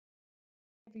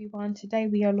Everyone, today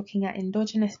we are looking at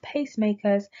endogenous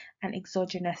pacemakers and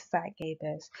exogenous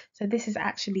zeitgebers. So this is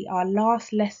actually our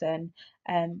last lesson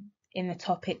in the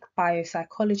topic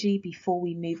biopsychology before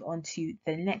we move on to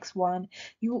the next one.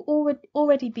 You will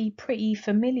already be pretty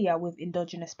familiar with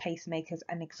endogenous pacemakers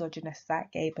and exogenous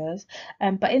zeitgebers,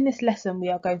 but in this lesson we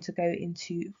are going to go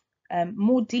into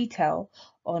more detail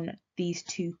on these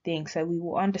two things. So we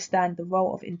will understand the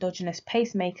role of endogenous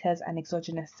pacemakers and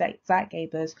exogenous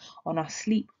zeitgebers on our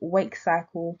sleep-wake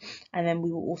cycle, and then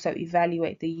we will also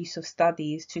evaluate the use of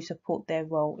studies to support their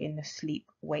role in the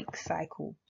sleep-wake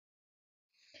cycle.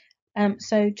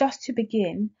 So just to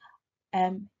begin,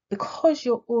 because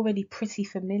you're already pretty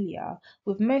familiar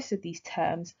with most of these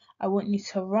terms, I want you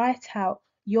to write out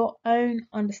your own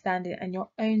understanding and your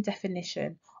own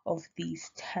definition of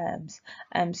these terms.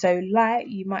 So light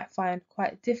you might find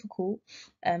quite difficult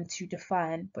to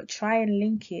define, but try and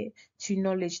link it to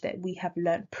knowledge that we have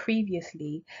learnt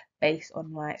previously based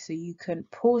on light. So you can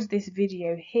pause this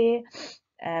video here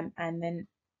and then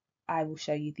I will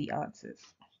show you the answers.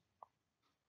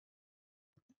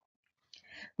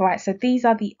 Right, so these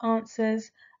are the answers.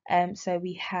 So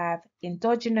we have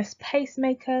endogenous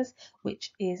pacemakers,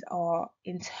 which is our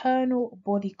internal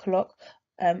body clock,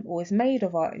 or is made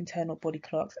of our internal body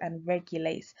clocks and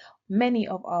regulates many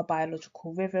of our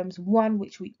biological rhythms. One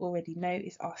which we already know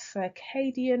is our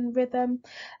circadian rhythm.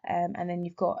 And then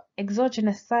you've got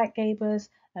exogenous zeitgebers,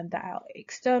 that are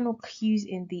external cues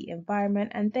in the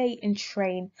environment, and they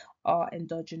entrain our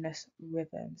endogenous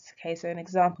rhythms. Okay, so an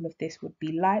example of this would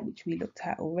be light, which we looked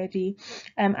at already.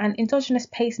 And endogenous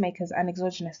pacemakers and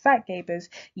exogenous zeitgebers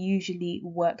usually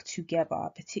work together,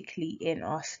 particularly in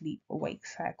our sleep-awake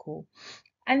cycle.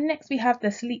 And next we have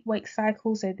the sleep-wake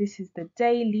cycle. So this is the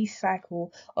daily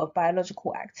cycle of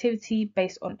biological activity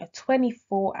based on a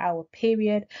 24-hour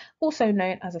period, also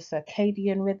known as a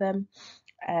circadian rhythm.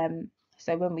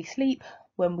 So when we sleep,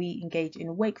 when we engage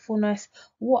in wakefulness,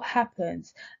 what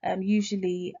happens?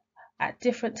 Usually at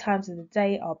different times of the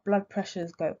day, our blood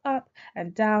pressures go up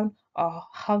and down, our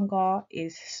hunger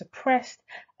is suppressed,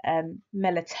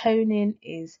 melatonin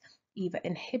is either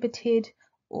inhibited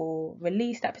or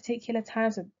released at particular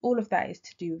times, and all of that is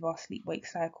to do with our sleep-wake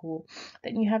cycle.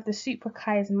 Then you have the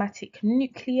suprachiasmatic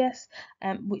nucleus,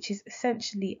 which is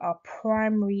essentially our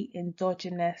primary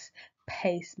endogenous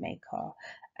pacemaker.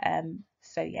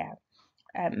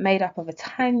 Made up of a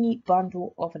tiny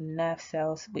bundle of nerve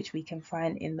cells, which we can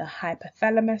find in the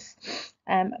hypothalamus.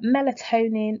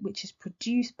 Melatonin, which is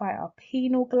produced by our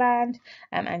pineal gland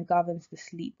and governs the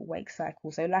sleep-wake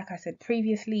cycle. So like I said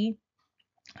previously,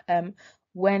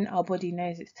 when our body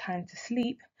knows it's time to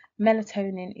sleep,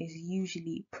 melatonin is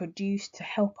usually produced to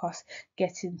help us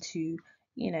get into,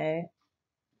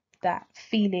 that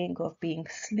feeling of being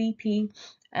sleepy.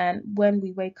 And when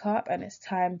we wake up and it's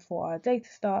time for our day to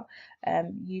start,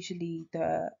 usually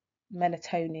the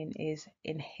melatonin is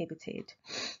inhibited.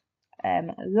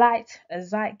 Light, a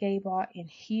zeitgeber in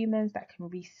humans that can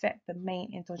reset the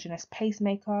main endogenous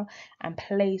pacemaker and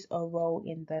plays a role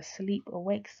in the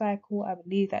sleep-awake cycle, I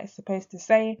believe that is supposed to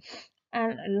say.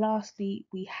 And lastly,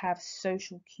 we have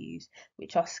social cues,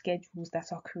 which are schedules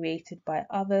that are created by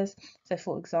others. So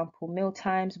for example, meal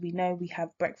times, we know we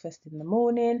have breakfast in the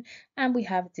morning and we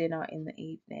have dinner in the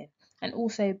evening. And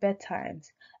also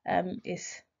bedtimes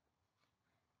is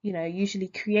usually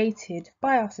created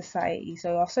by our society.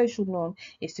 So our social norm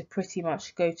is to pretty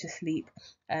much go to sleep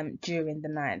during the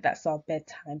night. That's our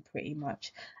bedtime pretty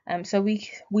much. So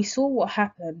we saw what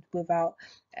happened without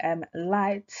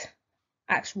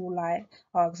actual light,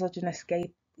 our exogenous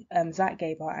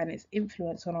zeitgeber, and its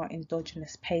influence on our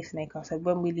endogenous pacemaker. So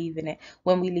when we leave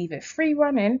it free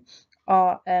running,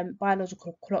 our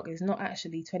biological clock is not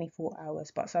actually 24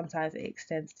 hours, but sometimes it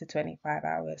extends to 25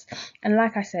 hours. And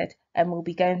like I said, we'll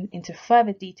be going into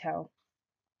further detail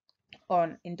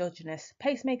on endogenous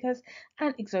pacemakers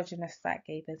and exogenous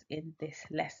zeitgebers in this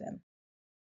lesson.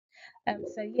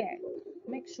 So yeah,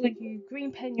 make sure you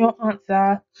green pen your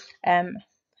answer.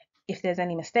 If there's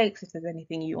any mistakes, if there's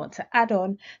anything you want to add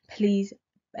on, please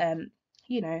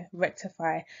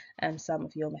rectify some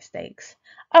of your mistakes.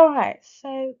 All right,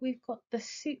 so we've got the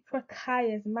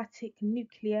suprachiasmatic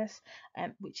nucleus,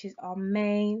 which is our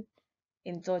main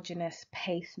endogenous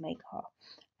pacemaker,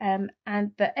 and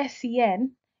the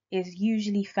SEN is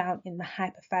usually found in the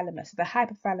hypothalamus. The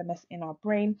hypothalamus in our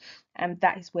brain, and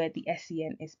that is where the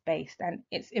SEN is based, and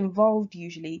it's involved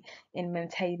usually in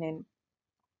maintaining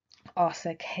our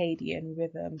circadian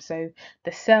rhythm. So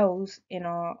the cells in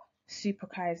our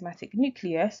suprachiasmatic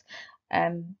nucleus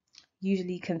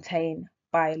usually contain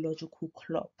biological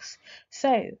clocks.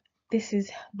 So this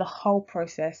is the whole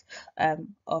process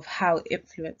of how it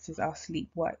influences our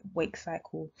sleep-wake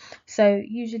cycle. So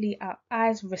usually our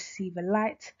eyes receive a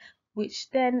light, which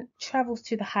then travels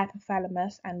to the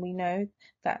hypothalamus, and we know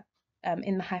that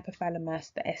in the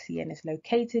hypothalamus the SEN is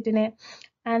located in it.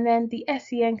 And then the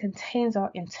SEN contains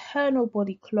our internal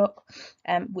body clock,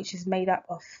 which is made up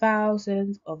of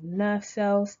thousands of nerve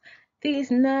cells.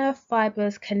 These nerve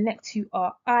fibers connect to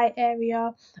our eye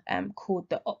area, called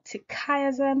the optic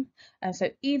chiasm. And so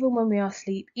even when we are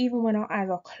asleep, even when our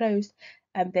eyes are closed,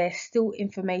 there's still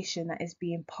information that is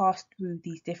being passed through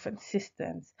these different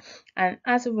systems. And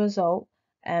as a result,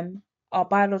 our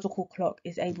biological clock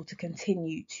is able to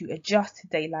continue to adjust to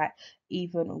daylight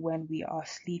even when we are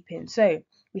sleeping. So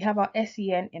we have our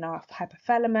SEN in our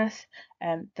hypothalamus.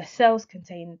 The cells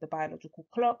contain the biological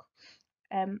clock.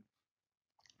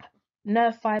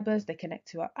 Nerve fibers, they connect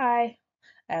to our eye.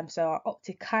 So our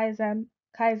optic chiasm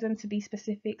to be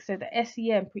specific. So the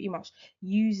SEN pretty much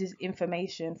uses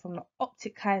information from the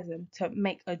optic chiasm to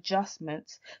make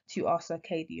adjustments to our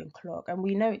circadian clock. And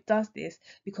we know it does this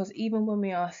because even when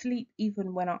we are asleep,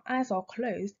 even when our eyes are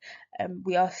closed,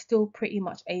 we are still pretty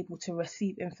much able to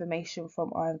receive information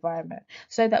from our environment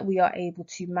so that we are able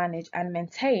to manage and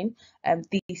maintain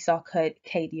these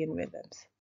circadian rhythms.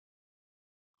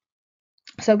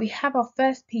 So we have our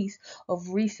first piece of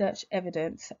research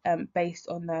evidence based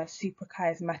on the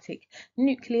suprachiasmatic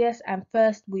nucleus, and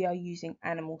first we are using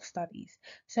animal studies.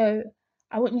 So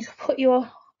I want you to put your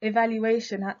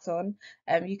evaluation hats on.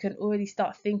 You can already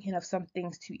start thinking of some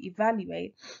things to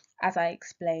evaluate as I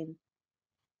explain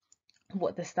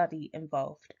what the study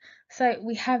involved. So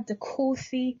we have De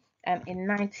Courcy in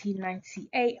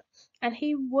 1998, and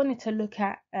he wanted to look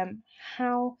at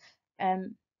how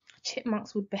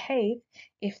chipmunks would behave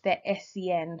if their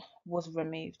SEN was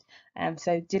removed.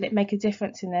 So did it make a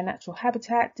difference in their natural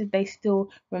habitat? Did they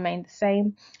still remain the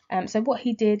same? So what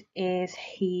he did is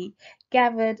he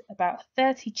gathered about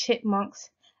 30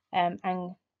 chipmunks and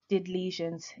did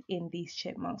lesions in these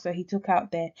chipmunks. So he took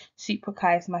out their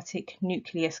suprachiasmatic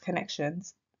nucleus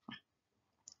connections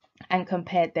and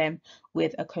compared them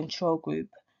with a control group.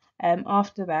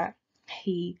 After that,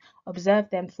 he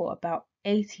observed them for about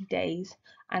 80 days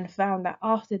and found that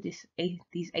after these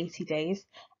 80 days,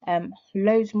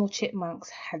 loads more chipmunks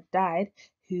had died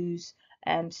whose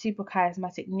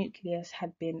suprachiasmatic nucleus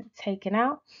had been taken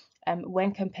out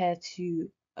when compared to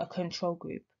a control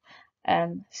group.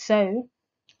 So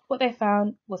what they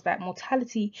found was that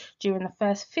mortality during the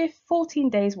first 14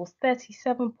 days was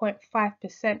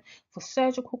 37.5% for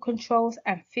surgical controls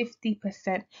and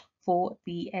 50% for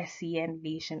the SEN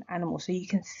lesion animals. So you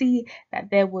can see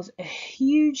that there was a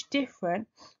huge difference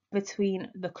between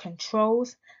the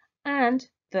controls and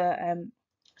the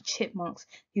chipmunks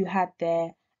who had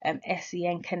their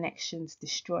SEN connections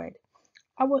destroyed.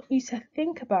 I want you to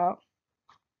think about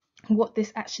what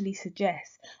this actually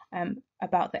suggests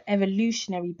about the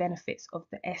evolutionary benefits of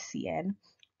the SEN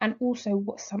and also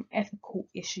what some ethical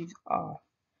issues are.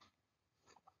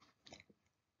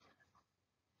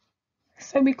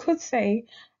 So we could say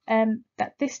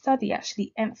that this study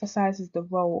actually emphasizes the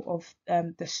role of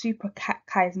the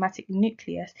suprachiasmatic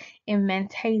nucleus in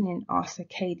maintaining our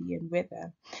circadian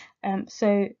rhythm.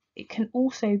 So it can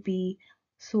also be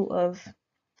sort of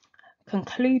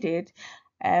concluded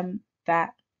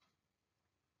that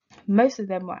most of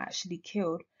them were actually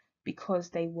killed because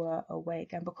they were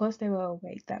awake, and because they were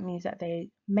awake, that means that they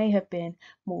may have been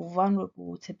more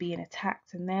vulnerable to being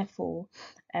attacked, and therefore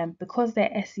because their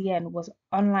SEN was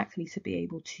unlikely to be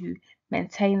able to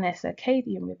maintain their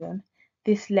circadian rhythm,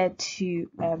 this led to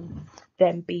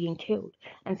them being killed.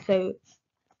 And so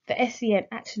the SEN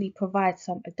actually provides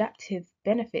some adaptive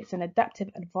benefits and adaptive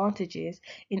advantages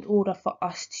in order for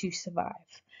us to survive.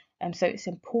 So it's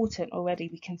important already,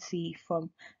 we can see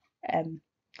from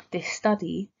this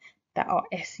study, that our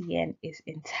SEN is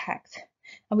intact.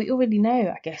 And we already know,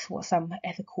 I guess, what some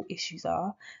ethical issues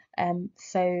are.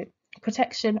 So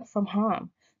protection from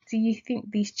harm. Do you think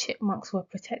these chipmunks were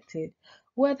protected?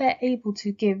 Were they able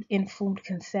to give informed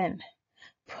consent?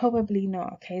 Probably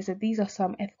not. Okay, so these are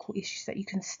some ethical issues that you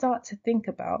can start to think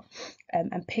about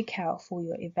and pick out for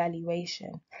your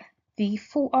evaluation. The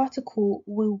full article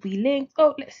will be linked.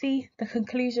 Oh, let's see the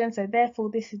conclusion. So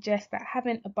therefore, this suggests that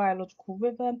having a biological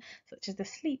rhythm, such as the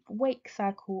sleep-wake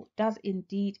cycle, does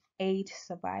indeed aid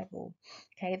survival.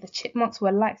 Okay, the chipmunks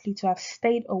were likely to have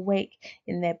stayed awake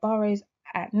in their burrows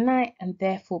at night and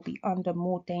therefore be under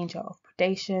more danger of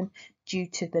predation due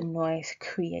to the noise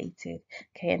created.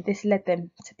 Okay, and this led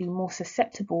them to be more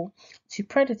susceptible to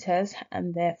predators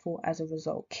and therefore as a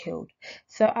result killed.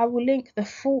 So I will link the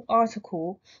full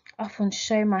article up on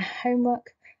Show My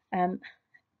Homework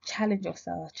challenge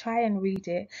yourself, try and read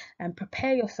it and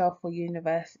prepare yourself for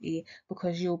university,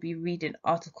 because you'll be reading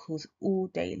articles all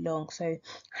day long. So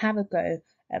have a go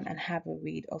and have a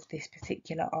read of this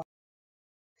particular article.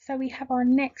 So we have our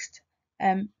next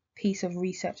piece of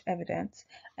research evidence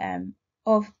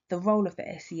of the role of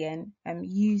the SEN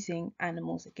using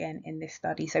animals again in this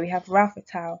study. So we have Ralph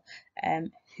et al.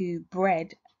 Who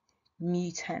bred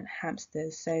mutant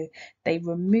hamsters. So they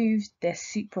removed their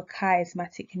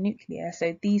suprachiasmatic nucleus.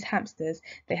 So these hamsters,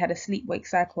 they had a sleep-wake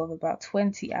cycle of about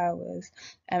 20 hours,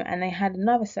 and they had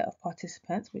another set of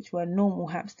participants, which were normal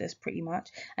hamsters pretty much,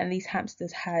 and these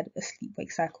hamsters had a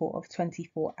sleep-wake cycle of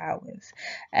 24 hours.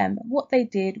 What they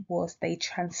did was they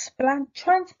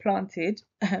transplanted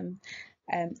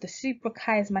the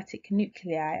suprachiasmatic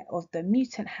nuclei of the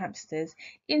mutant hamsters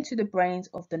into the brains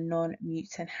of the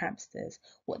non-mutant hamsters.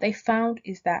 What they found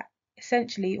is that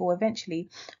essentially or eventually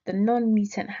the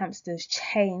non-mutant hamsters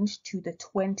changed to the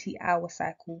 20-hour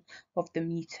cycle of the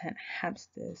mutant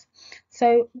hamsters.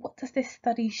 So what does this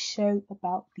study show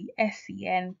about the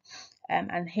SEN?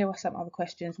 And here are some other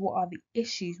questions. What are the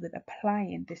issues with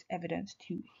applying this evidence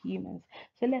to humans?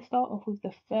 So let's start off with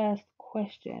the first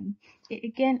question. It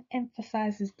again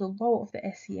emphasizes the role of the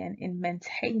SEN in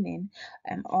maintaining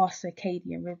our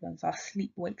circadian rhythms, our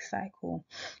sleep-wake cycle.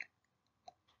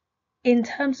 In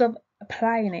terms of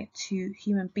applying it to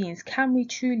human beings, can we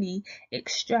truly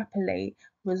extrapolate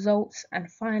results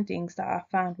and findings that are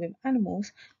found with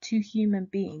animals to human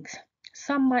beings?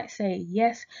 Some might say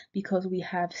yes, because we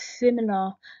have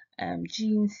similar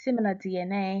genes, similar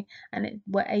DNA, and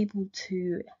we're able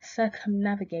to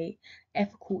circumnavigate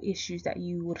ethical issues that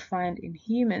you would find in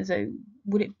humans. So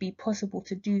would it be possible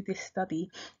to do this study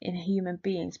in human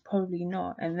beings? Probably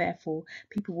not, and therefore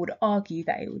people would argue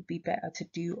that it would be better to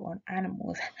do on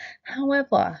animals.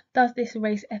 However, does this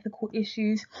raise ethical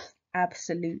issues?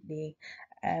 Absolutely.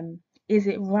 Is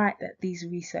it right that these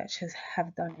researchers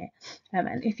have done it?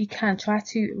 And if you can, try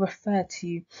to refer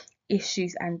to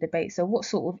issues and debates. So what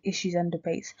sort of issues and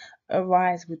debates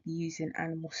arise with using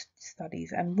animal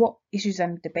studies, and what issues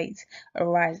and debates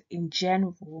arise in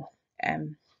general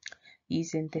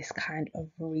using this kind of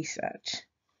research?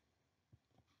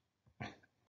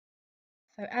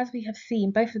 So as we have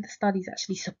seen, both of the studies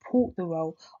actually support the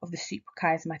role of the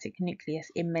suprachiasmatic nucleus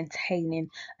in maintaining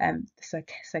the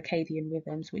circadian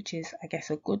rhythms, which is, I guess,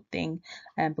 a good thing,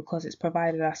 because it's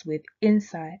provided us with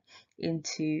insight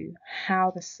into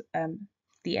how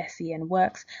the SEN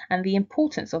works and the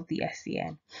importance of the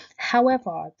SEN.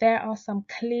 However, there are some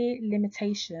clear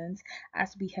limitations,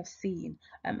 as we have seen,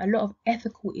 a lot of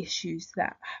ethical issues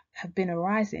that have been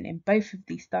arising in both of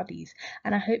these studies,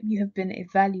 and I hope you have been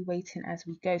evaluating as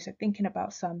we go, so thinking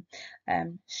about some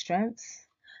strengths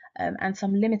and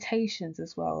some limitations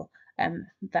as well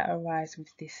that arise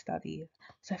with this study.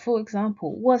 So for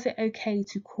example, was it okay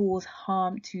to cause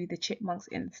harm to the chipmunks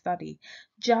in the study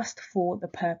just for the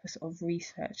purpose of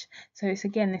research? So it's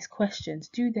again this question,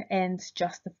 do the ends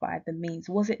justify the means?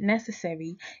 Was it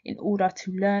necessary in order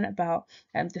to learn about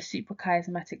the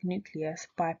suprachiasmatic nucleus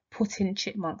by putting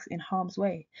chipmunks in harm's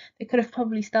way? They could have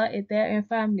probably started their own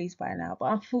families by now,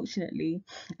 but unfortunately,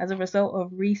 as a result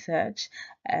of research,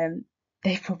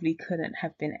 they probably couldn't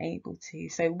have been able to.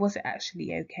 So was it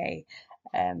actually okay?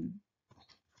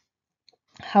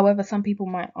 However, some people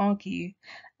might argue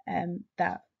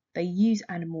that they use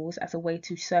animals as a way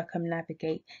to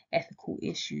circumnavigate ethical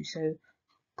issues. So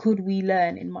could we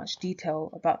learn in much detail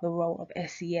about the role of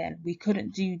SEN? We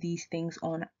couldn't do these things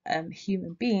on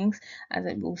human beings, as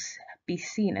it will be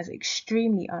seen as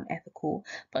extremely unethical.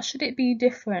 But should it be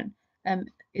different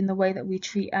in the way that we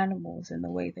treat animals and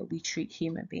the way that we treat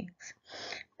human beings?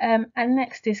 And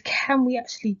next is, can we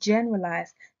actually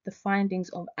generalize the findings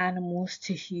of animals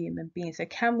to human beings? So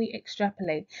can we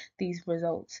extrapolate these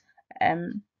results?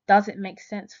 Does it make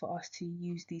sense for us to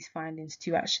use these findings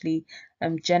to actually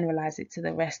generalize it to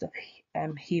the rest of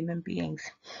human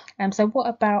beings? So what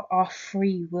about our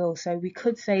free will? So we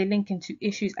could say, linking to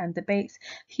issues and debates,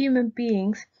 human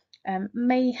beings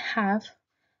may have,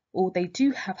 or they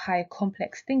do have, higher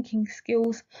complex thinking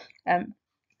skills,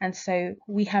 and so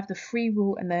we have the free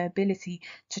will and the ability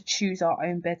to choose our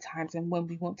own bedtimes and when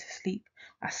we want to sleep.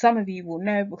 As some of you will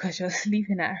know, because you're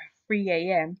sleeping at 3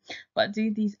 a.m. But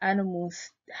do these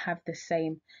animals have the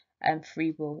same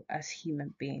free will as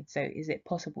human beings? So is it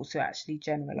possible to actually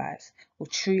generalize or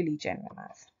truly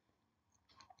generalize?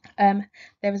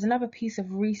 There is another piece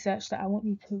of research that I want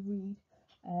you to read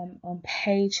on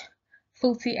page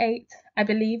 48, I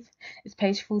believe. It's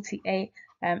page 48.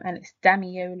 and it's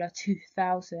Damiola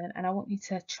 2000, and I want you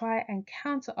to try and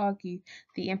counter argue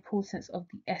the importance of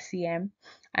the SEM,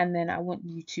 and then I want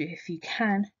you to, if you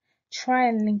can, try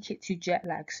and link it to jet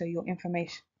lag. So your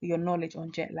information, your knowledge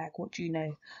on jet lag, what do you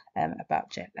know about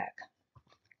jet lag?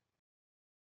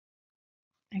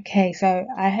 Okay, so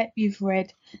I hope you've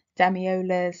read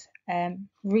Damiola's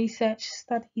research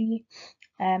study,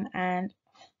 and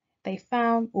they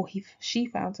found, or she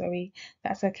found, sorry,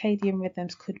 that circadian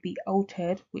rhythms could be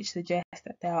altered, which suggests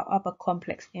that there are other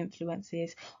complex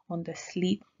influences on the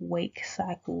sleep-wake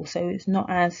cycle. So it's not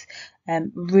as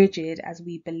rigid as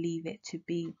we believe it to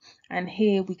be. And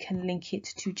here we can link it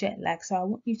to jet lag. So I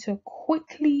want you to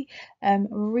quickly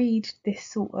read this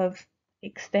sort of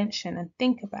extension and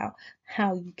think about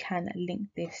how you can link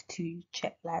this to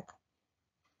jet lag.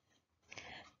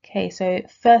 Okay, so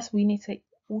first we need to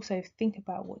also think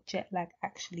about what jet lag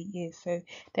actually is. So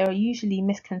there are usually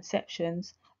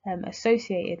misconceptions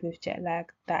associated with jet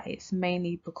lag, that it's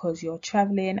mainly because you're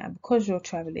traveling, and because you're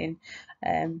traveling,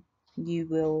 you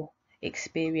will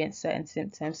experience certain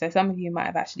symptoms. So some of you might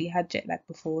have actually had jet lag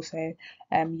before. So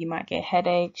you might get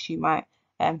headaches, you might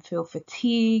feel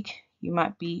fatigue, you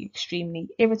might be extremely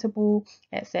irritable,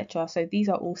 etc. So these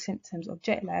are all symptoms of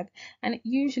jet lag, and it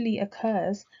usually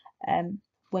occurs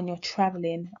when you're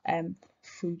traveling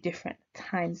through different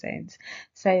time zones.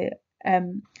 So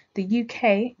the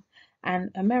UK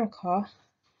and America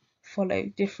follow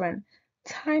different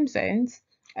time zones,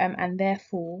 and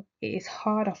therefore it is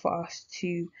harder for us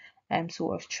to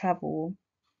sort of travel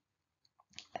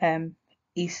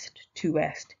east to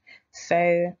west.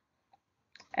 So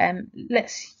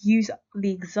let's use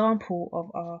the example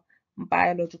of our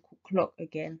biological clock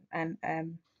again.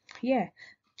 And yeah,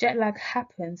 jet lag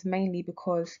happens mainly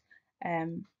because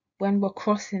when we're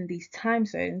crossing these time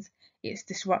zones, it's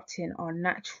disrupting our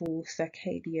natural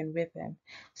circadian rhythm.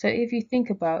 So if you think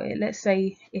about it, let's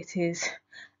say it is,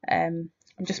 I'm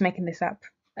just making this up,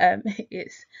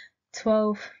 it's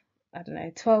 12, I don't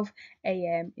know, 12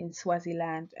 a.m. in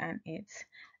Swaziland, and it's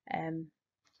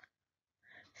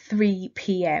 3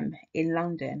 p.m. in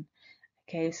London.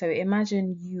 Okay, so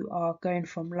imagine you are going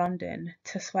from London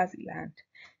to Swaziland.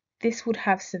 This would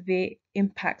have severe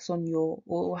impacts on your,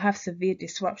 or have severe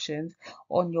disruptions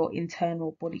on your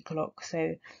internal body clock.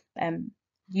 So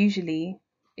usually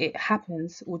it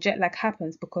happens, or jet lag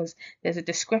happens, because there's a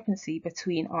discrepancy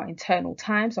between our internal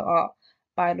time, so our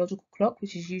biological clock,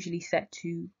 which is usually set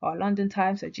to our London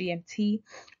time, so GMT,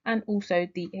 and also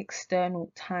the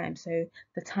external time, so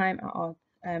the time at our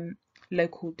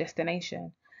local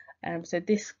destination. So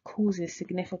this causes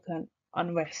significant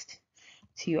unrest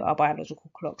to our biological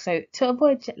clock. So to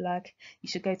avoid jet lag, you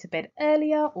should go to bed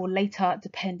earlier or later,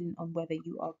 depending on whether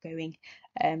you are going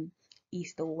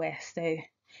east or west. So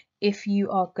if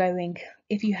you are going,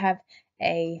 if you have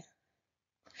a,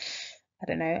 I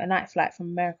don't know, a night flight from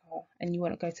America and you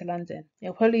want to go to London,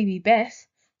 it'll probably be best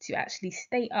to actually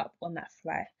stay up on that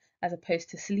flight as opposed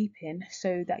to sleeping,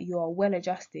 so that you are well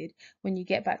adjusted when you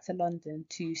get back to London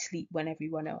to sleep when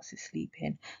everyone else is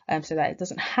sleeping, so that it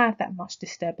doesn't have that much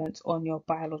disturbance on your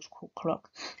biological clock.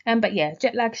 But yeah,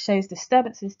 jet lag shows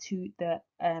disturbances to the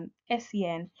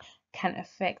SEN can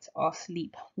affect our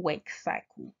sleep-wake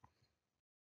cycle.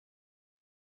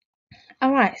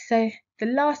 All right, so the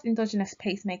last endogenous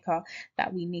pacemaker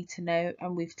that we need to know,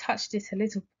 and we've touched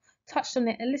on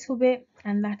it a little bit,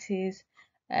 and that is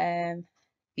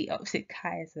the optic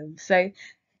chiasm. So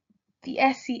the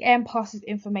SEM passes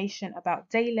information about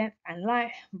day length and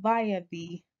light via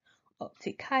the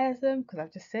optic chiasm, because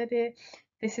I've just said it.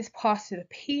 This is passed to the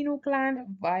pineal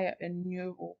gland via a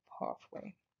neural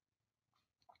pathway.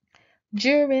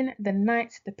 During the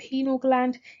night, the pineal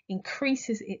gland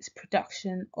increases its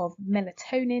production of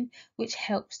melatonin, which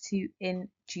helps to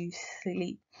induce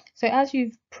sleep. So as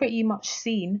you've pretty much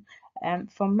seen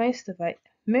from most of it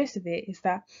is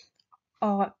that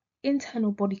our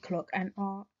internal body clock and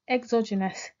our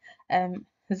exogenous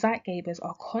zeitgebers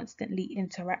are constantly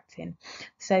interacting.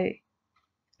 So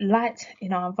light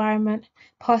in our environment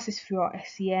passes through our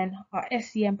SEN. Our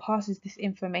SEN passes this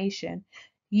information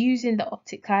using the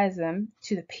optic chiasm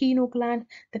to the pineal gland.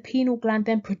 The pineal gland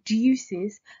then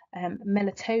produces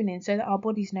melatonin, so that our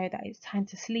bodies know that it's time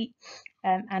to sleep.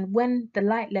 And when the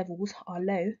light levels are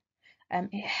low,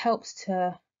 it helps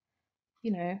to,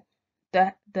 you know,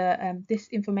 this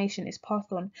information is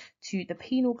passed on to the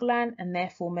pineal gland, and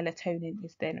therefore melatonin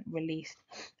is then released,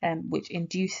 which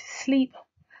induces sleep,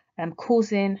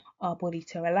 causing our body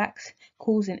to relax,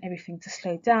 causing everything to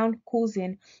slow down,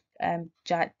 causing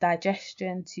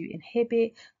digestion to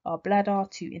inhibit, our bladder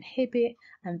to inhibit,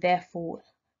 and therefore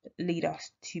lead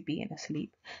us to being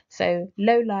asleep. So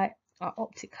low light our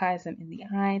optic chiasm in the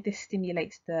eye. This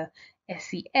stimulates the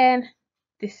SCN.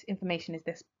 This information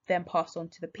is then passed on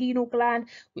to the pineal gland,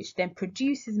 which then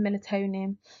produces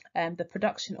melatonin. The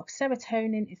production of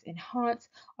serotonin is enhanced,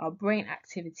 our brain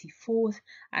activity falls,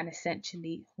 and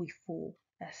essentially we fall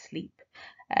asleep.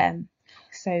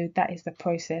 So that is the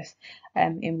process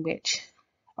in which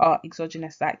our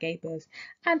exogenous zeitgebers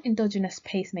and endogenous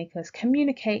pacemakers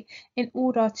communicate in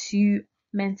order to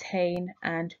maintain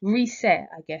and reset,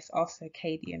 I guess, our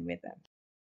circadian rhythm.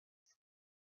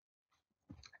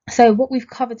 So what we've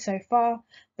covered so far,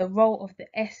 the role of the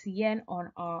SCN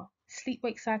on our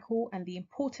sleep-wake cycle and the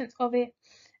importance of it,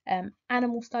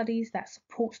 animal studies that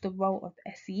supports the role of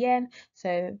the SCN.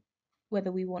 So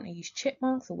whether we want to use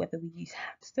chipmunks or whether we use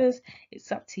hamsters,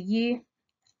 it's up to you.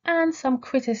 And some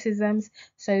criticisms.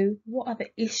 So what are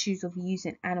the issues of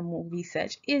using animal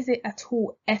research? Is it at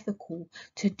all ethical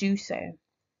to do so?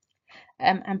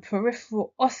 And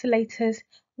peripheral oscillators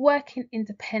working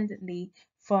independently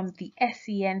from the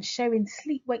SCN, showing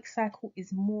sleep-wake cycle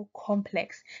is more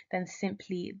complex than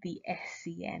simply the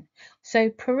SCN. So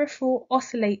peripheral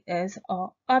oscillators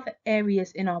are other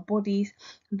areas in our bodies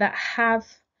that have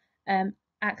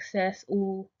access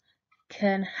or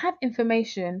can have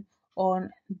information on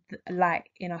the light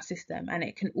in our system, and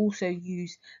it can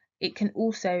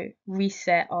also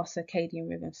reset our circadian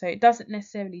rhythm. So it doesn't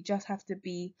necessarily just have to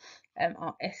be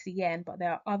our SCN, but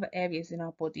there are other areas in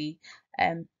our body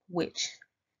which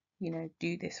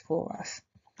do this for us.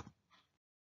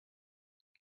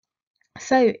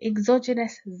 So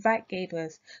exogenous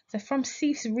zeitgebers. So from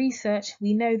Ceph's research,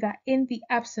 we know that in the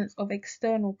absence of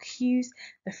external cues,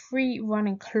 the free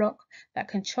running clock that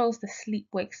controls the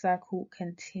sleep-wake cycle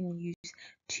continues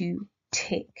to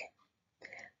tick.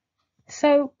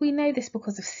 So we know this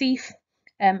because of Ceph.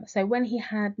 So when he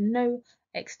had no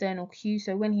external cues,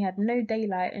 so when he had no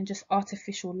daylight and just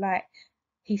artificial light,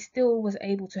 he still was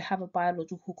able to have a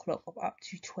biological clock of up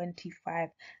to 25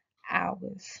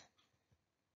 hours.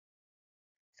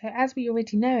 So as we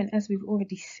already know and as we've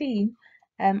already seen,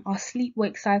 our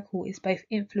sleep-wake cycle is both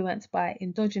influenced by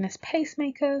endogenous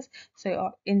pacemakers, so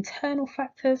our internal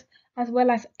factors, as well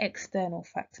as external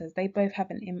factors. They both have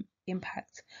an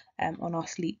impact on our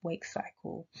sleep-wake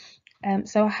cycle.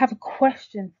 So I have a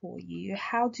question for you.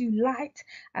 How do light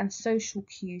and social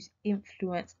cues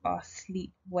influence our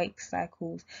sleep-wake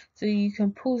cycles? So you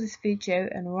can pause this video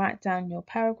and write down your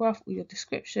paragraph or your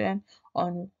description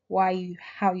on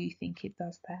how you think it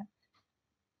does that.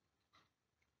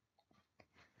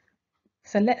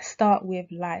 So let's start with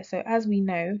light. So as we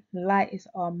know, light is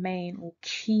our main or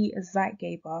key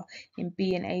zeitgeber in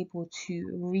being able to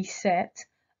reset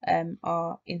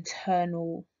our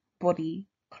internal body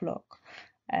clock.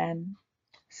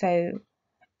 So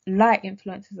light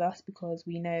influences us because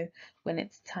we know when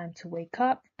it's time to wake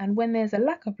up, and when there's a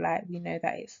lack of light, we know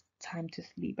that it's time to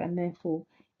sleep, and therefore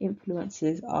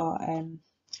influences our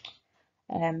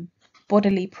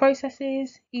bodily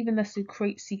processes, even the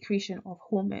secretion of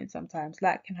hormones. Sometimes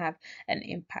light can have an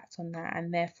impact on that,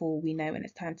 and therefore we know when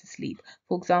it's time to sleep.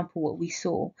 For example, what we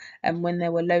saw when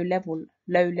there were low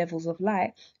levels of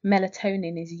light,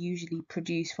 melatonin is usually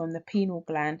produced from the pineal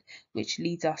gland, which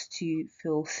leads us to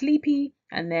feel sleepy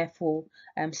and therefore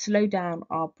slow down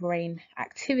our brain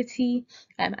activity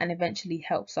and eventually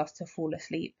helps us to fall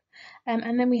asleep.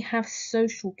 And then we have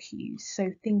social cues, so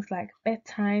things like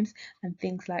bedtimes and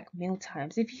things like meal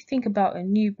times. If you think about a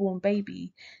newborn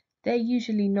baby, they're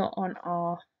usually not on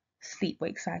our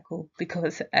sleep-wake cycle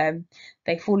because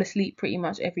they fall asleep pretty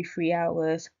much every 3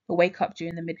 hours, or wake up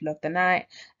during the middle of the night,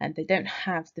 and they don't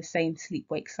have the same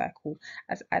sleep-wake cycle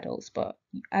as adults. But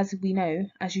as we know,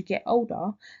 as you get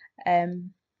older,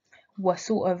 we're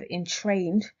sort of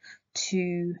entrained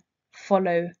to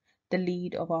follow the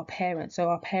lead of our parents. So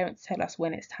our parents tell us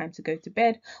when it's time to go to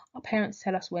bed. Our parents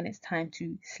tell us when it's time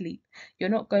to sleep.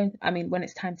 When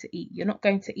it's time to eat. You're not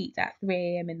going to eat at 3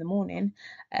 a.m. in the morning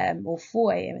or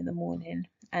 4 a.m. in the morning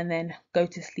and then go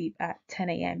to sleep at 10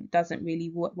 a.m. It doesn't really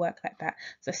work like that.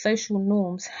 So social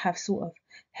norms have sort of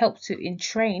helped to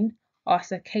entrain our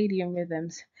circadian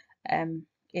rhythms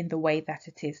in the way that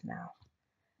it is now.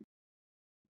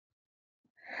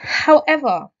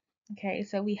 However, okay,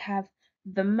 so we have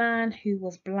the man who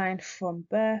was blind from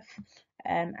birth,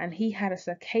 and he had a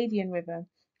circadian rhythm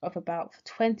of about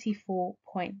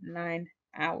 24.9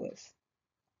 hours.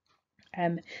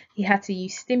 He had to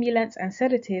use stimulants and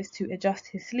sedatives to adjust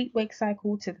his sleep-wake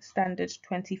cycle to the standard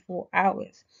 24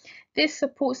 hours. This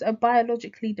supports a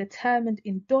biologically determined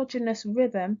endogenous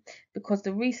rhythm because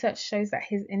the research shows that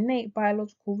his innate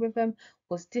biological rhythm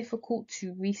was difficult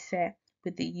to reset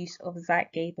with the use of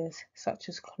zeitgebers such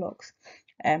as clocks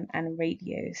and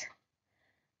radios.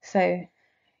 So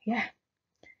yeah,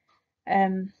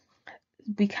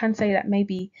 we can say that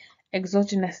maybe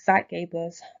exogenous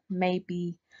zeitgebers may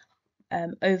be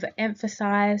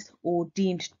overemphasized or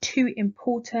deemed too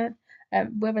important.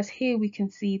 Whereas here we can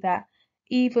see that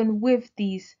even with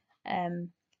these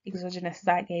exogenous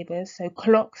zeitgebers, so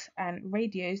clocks and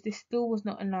radios, this still was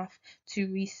not enough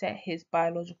to reset his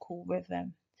biological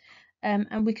rhythm.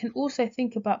 And we can also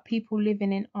think about people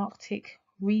living in Arctic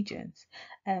regions.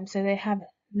 So they have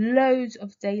loads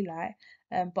of daylight,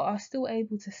 but are still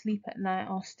able to sleep at night,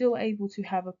 are still able to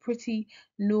have a pretty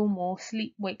normal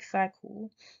sleep-wake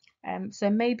cycle. So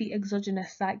maybe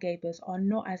exogenous zeitgebers are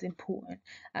not as important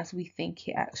as we think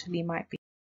it actually might be.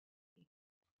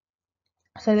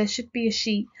 So there should be a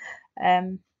sheet,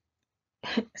 um,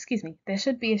 excuse me, there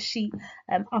should be a sheet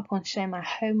up on Show My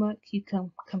Homework. You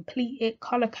can complete it,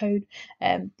 color code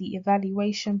the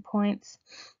evaluation points.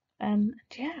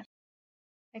 Yeah.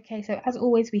 Okay, so as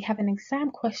always, we have an exam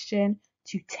question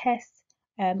to test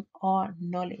our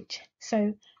knowledge.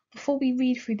 So before we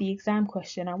read through the exam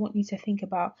question, I want you to think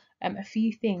about a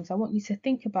few things. I want you to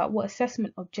think about what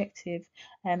assessment objective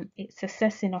it's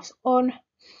assessing us on,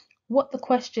 what the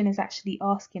question is actually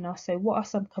asking us. So what are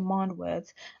some command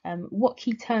words? What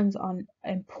key terms are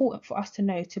important for us to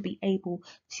know to be able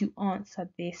to answer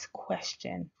this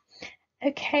question?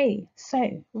 Okay,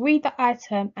 so read the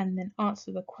item and then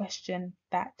answer the question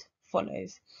that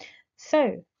follows.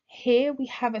 So here we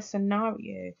have a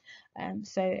scenario.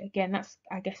 So again, that's,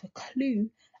 I guess, a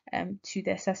clue to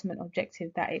the assessment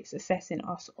objective that it's assessing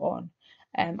us on.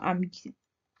 I'm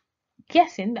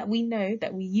guessing that we know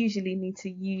that we usually need to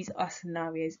use our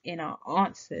scenarios in our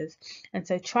answers, and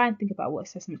so try and think about what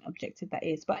assessment objective that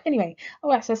is. But anyway,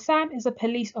 all right, so Sam is a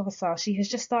police officer. She has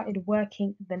just started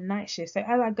working the night shift. So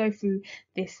as I go through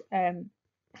this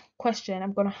question,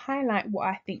 I'm going to highlight what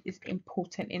I think is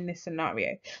important in this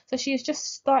scenario. So she has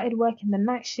just started working the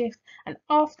night shift, and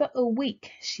after a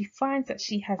week she finds that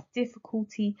she has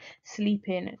difficulty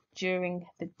sleeping during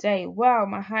the day. Wow,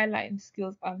 my highlighting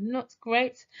skills are not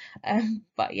great,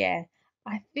 but yeah,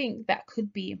 I think that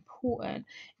could be important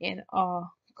in our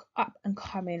up and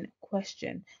coming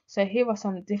question. So here are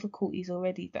some difficulties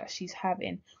already that she's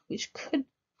having, which could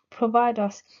provide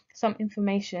us some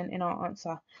information in our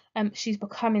answer. She's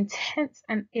becoming tense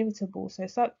and irritable. So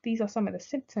these are some of the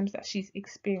symptoms that she's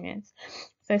experienced.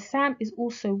 So Sam is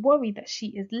also worried that she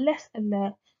is less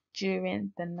alert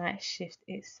during the night shift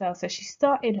itself. So she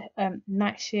started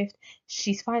night shift.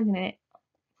 She's finding it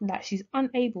that she's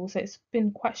unable, so it's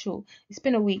been quite short, it's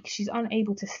been a week, she's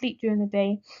unable to sleep during the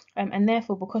day, and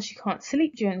therefore because she can't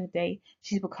sleep during the day,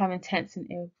 she's becoming tense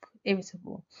and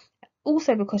irritable.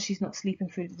 Also, because she's not sleeping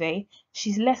through the day,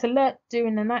 she's less alert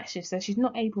during the night shift, so she's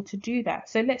not able to do that.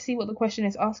 So let's see what the question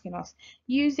is asking us.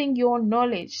 Using your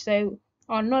knowledge, so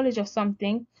our knowledge of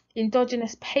something,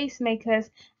 endogenous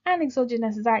pacemakers and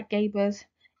exogenous zeitgebers,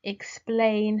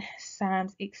 explain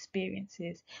Sam's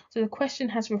experiences. So the question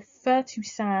has referred to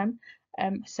Sam,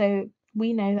 so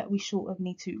we know that we sort of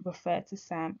need to refer to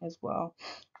Sam as well.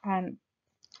 And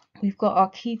we've got our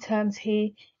key terms here,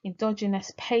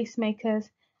 endogenous pacemakers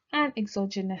and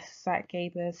exogenous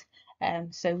zeitgebers.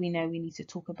 So we know we need to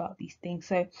talk about these things.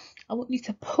 So I want you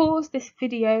to pause this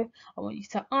video. I want you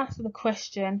to answer the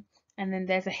question, and then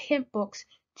there's a hint box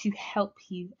to help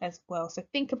you as well. So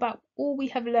think about all we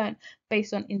have learned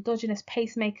based on endogenous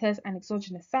pacemakers and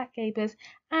exogenous zeitgebers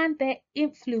and their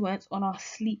influence on our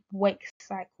sleep-wake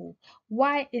cycle.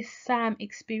 Why is Sam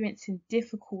experiencing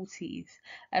difficulties?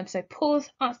 So pause,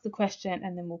 answer the question,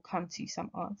 and then we'll come to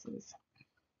some answers.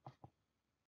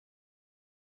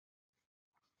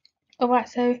 All right,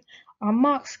 so our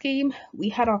mark scheme, we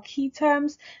had our key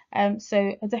terms.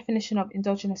 So a definition of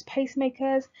endogenous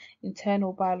pacemakers,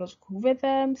 internal biological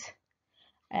rhythms,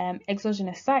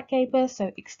 exogenous zeitgebers,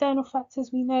 so external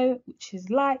factors we know, which is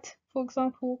light, for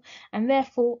example, and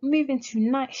therefore moving to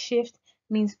night shift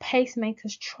means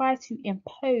pacemakers try to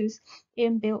impose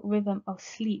inbuilt rhythm of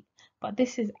sleep, but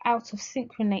this is out of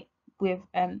synchrony with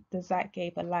the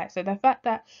zeitgeber light. So the fact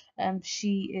that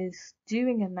she is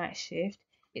doing a night shift,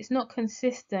 it's not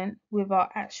consistent with our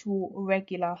actual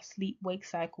regular sleep wake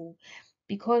cycle,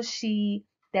 because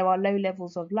there are low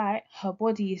levels of light. Her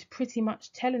body is pretty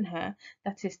much telling her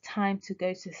that it's time to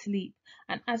go to sleep,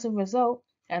 and as a result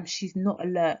she's not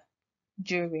alert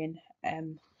during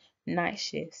night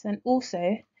shifts. And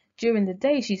also during the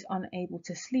day she's unable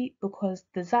to sleep because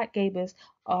the zeitgebers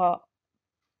are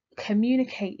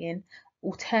communicating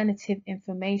alternative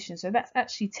information, so that's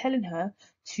actually telling her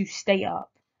to stay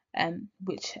up,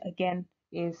 which again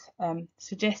is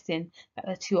suggesting that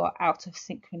the two are out of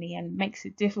synchrony and makes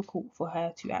it difficult for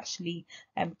her to actually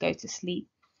go to sleep.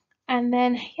 And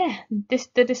then, yeah,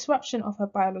 the disruption of her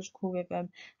biological rhythm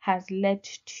has led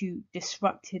to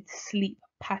disrupted sleep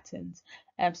patterns.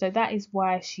 So that is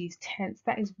why she's tense.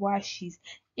 That is why she's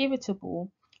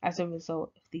irritable as a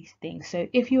result of these things. So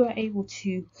if you are able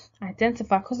to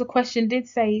identify, because the question did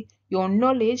say your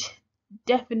knowledge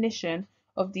definition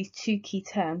of these two key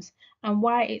terms and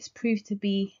why it's proved to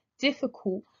be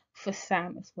difficult for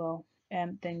Sam as well,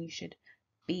 then you should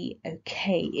be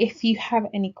okay. If you have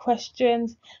any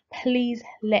questions, please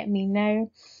let me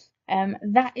know.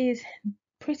 That is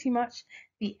pretty much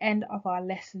the end of our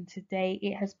lesson today.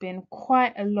 It has been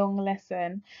quite a long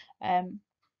lesson,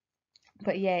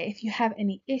 but yeah, if you have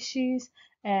any issues,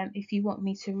 if you want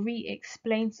me to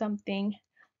re-explain something,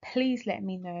 please let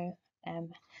me know,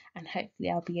 and hopefully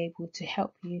I'll be able to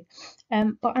help you.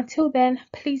 But until then,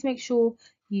 please make sure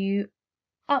you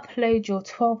upload your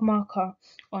 12 marker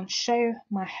on Show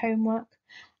My Homework.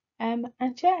 And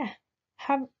yeah,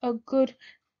 have a good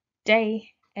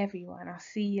day, everyone. I'll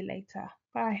see you later.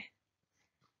 Bye.